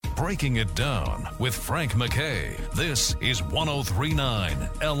Breaking It Down with Frank MacKay. This is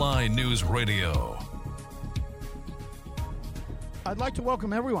 103.9 LI News Radio. I'd like to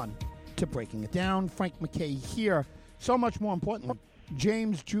welcome everyone to Breaking It Down. Frank MacKay here. So much more importantly,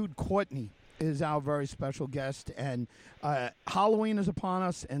 James Jude Courtney is our very special guest. And Halloween is upon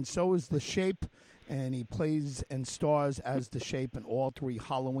us, and so is The Shape. And he plays and stars as The Shape in all three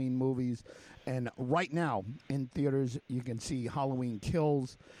Halloween movies. And right now, in theaters, you can see Halloween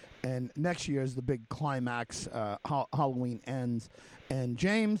Kills. And next year is the big climax, Halloween Ends. And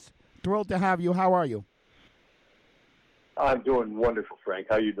James, thrilled to have you. How are you? I'm doing wonderful, Frank.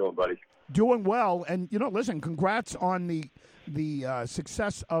 How you doing, buddy? Doing well. And, listen, congrats on the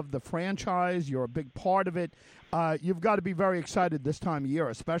success of the franchise. You're a big part of it. You've got to be very excited this time of year,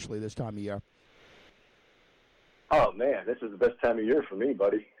 especially this time of year. Oh, man, this is the best time of year for me,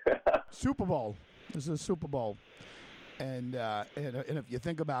 buddy. Super Bowl. This is Super Bowl. And if you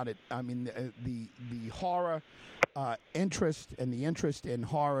think about it, I mean, the horror interest and the interest in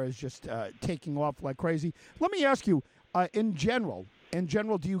horror is just taking off like crazy. Let me ask you, in general,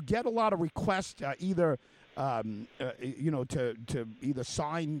 do you get a lot of requests either, to either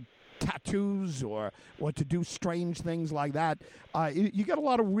sign tattoos or to do strange things like that? You get a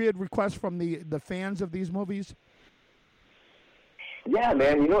lot of weird requests from the fans of these movies? Yeah,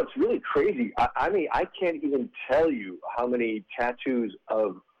 man, it's really crazy. I mean, I can't even tell you how many tattoos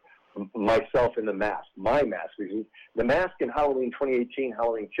of myself in the mask, my mask. Because the mask in Halloween 2018,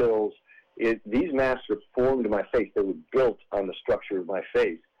 Halloween Kills, these masks are formed in my face. They were built on the structure of my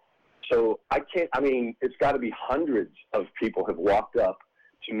face. So it's got to be hundreds of people have walked up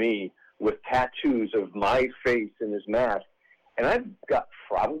to me with tattoos of my face in this mask. And I've got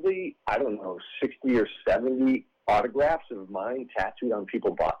probably, 60 or 70 autographs of mine tattooed on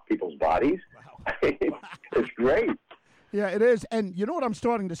people's bodies. Wow. It's great. Yeah, it is. And you know what I'm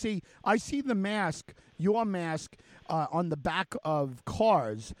starting to see? I see the mask, your mask, on the back of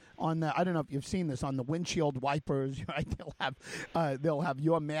cars. I don't know if you've seen this, on the windshield wipers. Right? They'll have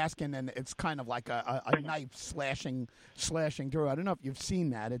your mask, and then it's kind of like a knife slashing through. I don't know if you've seen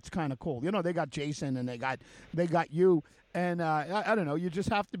that. It's kind of cool. They got Jason, and they got you. And I don't know. You just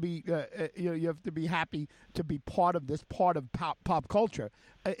have to be. You have to be happy to be part of this part of pop culture.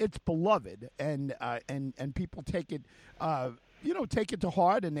 It's beloved, and people take it. Take it to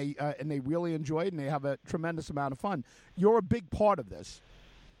heart, and they really enjoy it, and they have a tremendous amount of fun. You're a big part of this.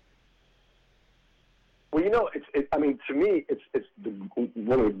 Well, to me, it's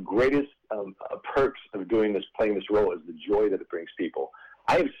one of the greatest perks of doing this, playing this role, is the joy that it brings people.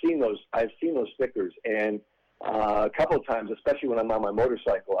 I've seen those stickers, and a couple of times, especially when I'm on my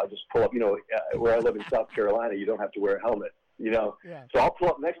motorcycle, I just pull up. Where I live in South Carolina, you don't have to wear a helmet. Yeah. So I'll pull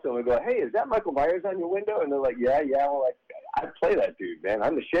up next to them and go, "Hey, is that Michael Meyers on your window?" And they're like, "Yeah." Well, I play that dude, man.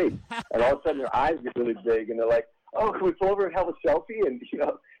 I'm The Shape. And all of a sudden, their eyes get really big, and they're like, "Oh, can we pull over and have a selfie?" And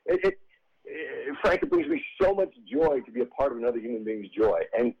Frank, it brings me so much joy to be a part of another human being's joy,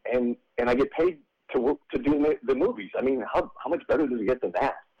 and I get paid to do the movies. I mean, how much better does it get than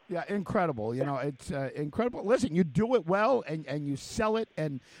that? Yeah, incredible. It's incredible. Listen, you do it well, and you sell it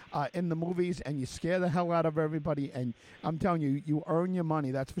and in the movies, and you scare the hell out of everybody. And I'm telling you, you earn your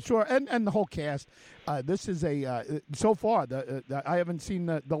money. That's for sure. And the whole cast. This is so far. I haven't seen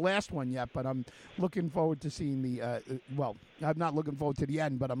the last one yet, but I'm looking forward to seeing I'm not looking forward to the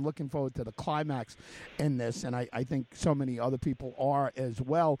end, but I'm looking forward to the climax in this. And I think so many other people are as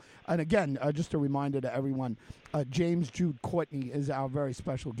well. And again, just a reminder to everyone, James Jude Courtney is our very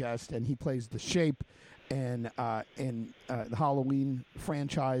special guest, and he plays The Shape in the Halloween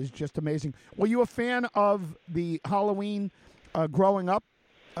franchise. Just amazing. Were you a fan of the Halloween growing up?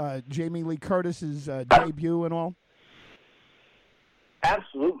 Jamie Lee Curtis's debut and all?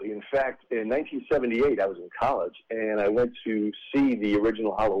 Absolutely. In fact, in 1978, I was in college, and I went to see the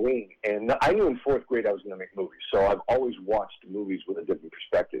original Halloween. And I knew in fourth grade I was going to make movies, so I've always watched movies with a different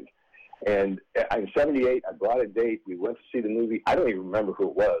perspective. And in 78, I brought a date. We went to see the movie. I don't even remember who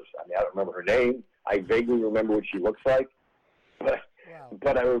it was. I mean, I don't remember her name. I vaguely remember what she looks like.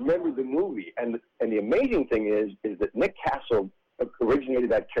 But I remember the movie. And the amazing thing is that Nick Castle originated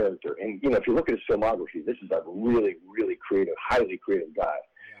that character. And, if you look at his filmography, this is a really, really creative, highly creative guy.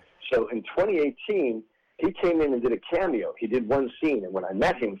 Yeah. So in 2018, he came in and did a cameo. He did one scene. And when I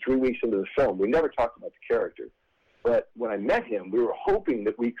met him 3 weeks into the film, we never talked about the character. But when I met him, we were hoping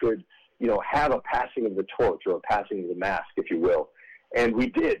that we could have a passing of the torch, or a passing of the mask, if you will. And we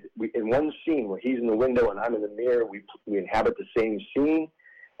did. In one scene where he's in the window and I'm in the mirror, we inhabit the same scene.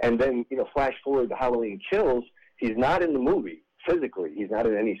 And then, flash forward to Halloween Kills, he's not in the movie physically. He's not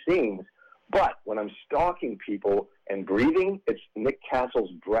in any scenes, But when I'm stalking people and breathing, it's Nick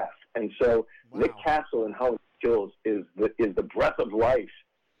Castle's breath. And so Nick Castle in Halloween Kills is the breath of life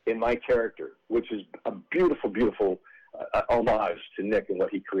in my character, which is a beautiful, beautiful homage to Nick and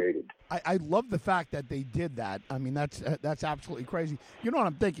what he created. I love the fact that they did that. I mean, that's absolutely crazy. You know what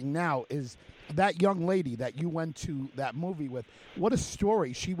I'm thinking now is that young lady that you went to that movie with, what a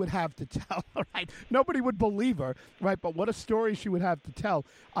story she would have to tell, right? Nobody would believe her, right? But what a story she would have to tell.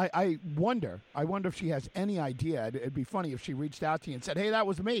 I wonder if she has any idea. It'd be funny if she reached out to you and said, hey, that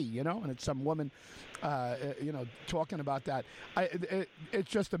was me, you know, and it's some woman, talking about that. It's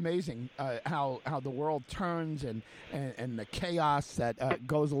just amazing how the world turns and the chaos that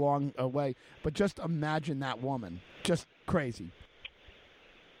goes along a way. But just imagine that woman. Just crazy.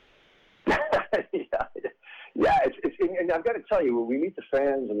 Yeah, it's and I've got to tell you, when we meet the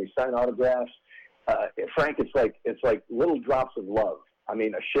fans and we sign autographs, Frank, it's like little drops of love. I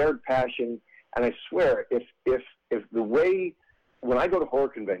mean, a shared passion, and I swear, if the way when I go to horror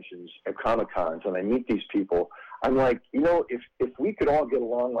conventions and Comic Cons and I meet these people, I'm like, if we could all get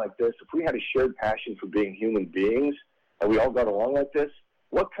along like this, if we had a shared passion for being human beings, and we all got along like this,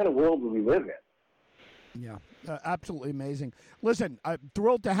 what kind of world would we live in? Yeah, absolutely amazing. Listen, I'm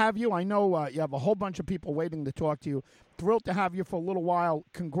thrilled to have you. I know you have a whole bunch of people waiting to talk to you. Thrilled to have you for a little while.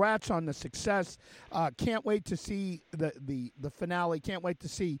 Congrats on the success. Can't wait to see the finale. Can't wait to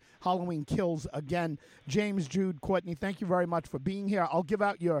see Halloween Kills again. James Jude Courtney, thank you very much for being here. I'll give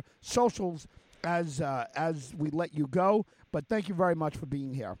out your socials as we let you go, but thank you very much for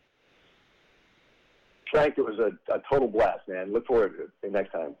being here. Frank, it was a total blast, man. Look forward to it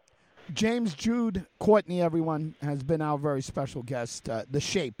next time. James Jude Courtney, everyone, has been our very special guest, the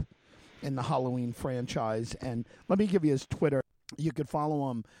Shape in the Halloween franchise. And let me give you his Twitter. You could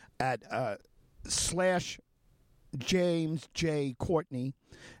follow him at /JamesJ Courtney.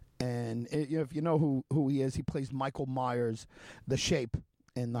 And if you know who he is, he plays Michael Meyers, the Shape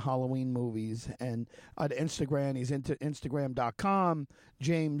in the Halloween movies. And at Instagram, he's into Instagram.com,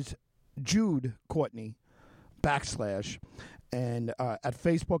 James Jude Courtney /. And at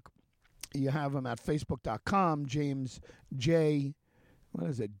Facebook, you have him at Facebook.com, James J. What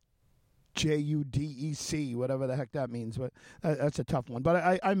is it? JUDEC, whatever the heck that means. But that's a tough one.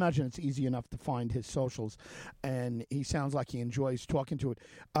 But I imagine it's easy enough to find his socials. And he sounds like he enjoys talking to it.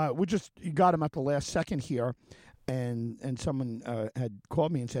 You got him at the last second here. And someone had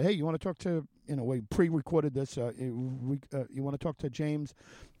called me and said, hey, you want to talk to, we pre-recorded this. You want to talk to James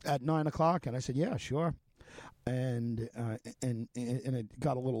at 9 o'clock? And I said, yeah, sure. And it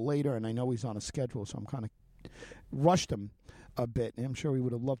got a little later, and I know he's on a schedule, so I'm kind of rushed him a bit. And I'm sure he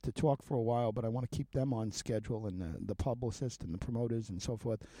would have loved to talk for a while, but I want to keep them on schedule, and the publicist and the promoters and so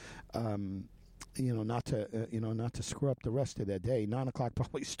forth. Not to screw up the rest of their day. 9 o'clock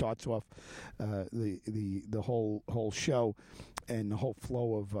probably starts off the whole show and the whole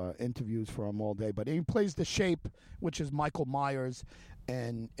flow of interviews for him all day. But he plays the Shape, which is Michael Myers,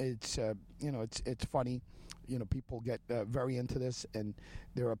 and it's funny. People get very into this, and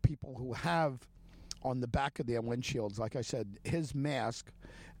there are people who have on the back of their windshields, like I said, his mask,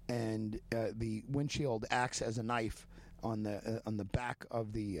 and the windshield acts as a knife on the back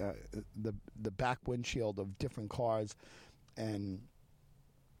of the back windshield of different cars, and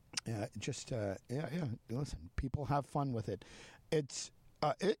listen, people have fun with it. It's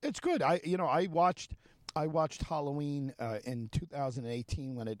good. I watched Halloween in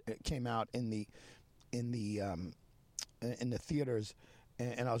 2018 when it came out in the theaters,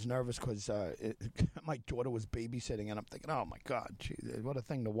 and I was nervous because my daughter was babysitting, and I'm thinking, oh my God, gee, what a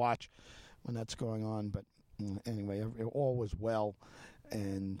thing to watch when that's going on. But anyway, all was well,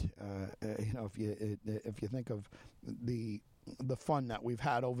 and if you think of the fun that we've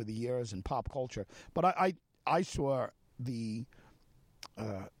had over the years in pop culture, but I saw the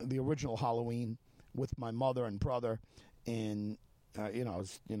original Halloween with my mother and brother, and I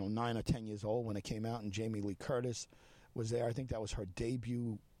was 9 or 10 years old when it came out, and Jamie Lee Curtis was there. I think that was her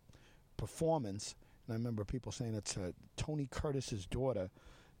debut performance, and I remember people saying it's Tony Curtis's daughter,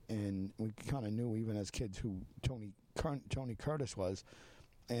 and we kind of knew even as kids who Tony Curtis was,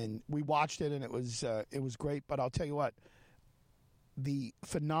 and we watched it, and it was great. But I'll tell you what, the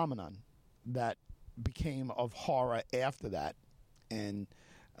phenomenon that became of horror after that, and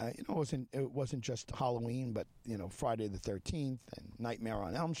it wasn't just Halloween, but Friday the 13th and Nightmare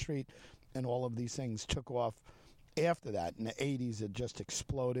on Elm Street, and all of these things took off after that. In the 80s, it just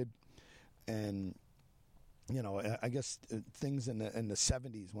exploded, and I guess things in the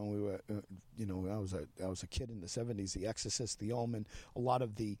 70s when we were, I was a kid in the 70s. The Exorcist, The Omen, a lot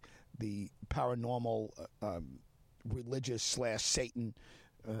of the paranormal, religious / Satan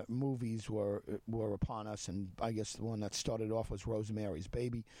movies were upon us, and I guess the one that started off was Rosemary's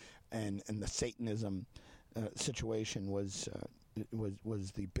Baby, and the Satanism situation was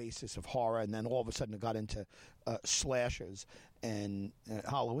the basis of horror, and then all of a sudden it got into slashers, and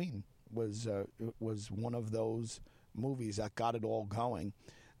Halloween was one of those movies that got it all going,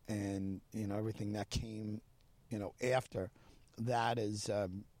 and everything that came after that is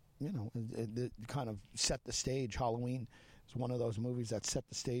it kind of set the stage. Halloween is one of those movies that set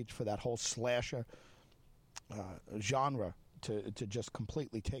the stage for that whole slasher genre to just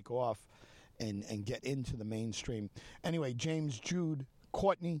completely take off and get into the mainstream. Anyway, Jude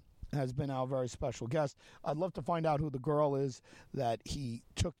Courtney has been our very special guest. I'd love to find out who the girl is that he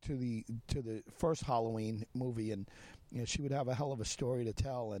took to the first Halloween movie, and she would have a hell of a story to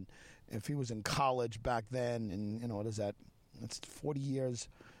tell. And if he was in college back then, and what is that? It's 40 years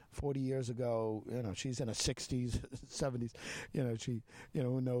ago. She's in her 60s, 70s. She,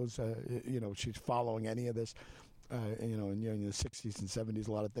 who knows? She's following any of this. In the 60s and 70s,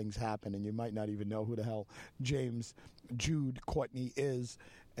 a lot of things happen, and you might not even know who the hell Jude Courtney is,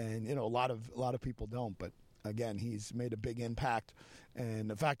 and a lot of people don't. But again, he's made a big impact, and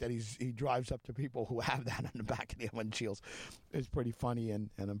the fact that he drives up to people who have that on the back of their windshields is pretty funny, and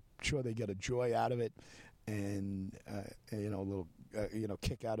I'm sure they get a joy out of it, and a little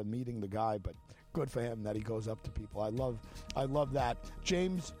kick out of meeting the guy. But good for him that he goes up to people. I love that.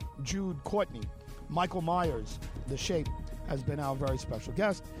 Jude Courtney. Michael Meyers, The Shape, has been our very special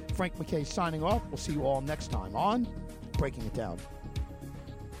guest. Frank MacKay signing off. We'll see you all next time on Breaking It Down.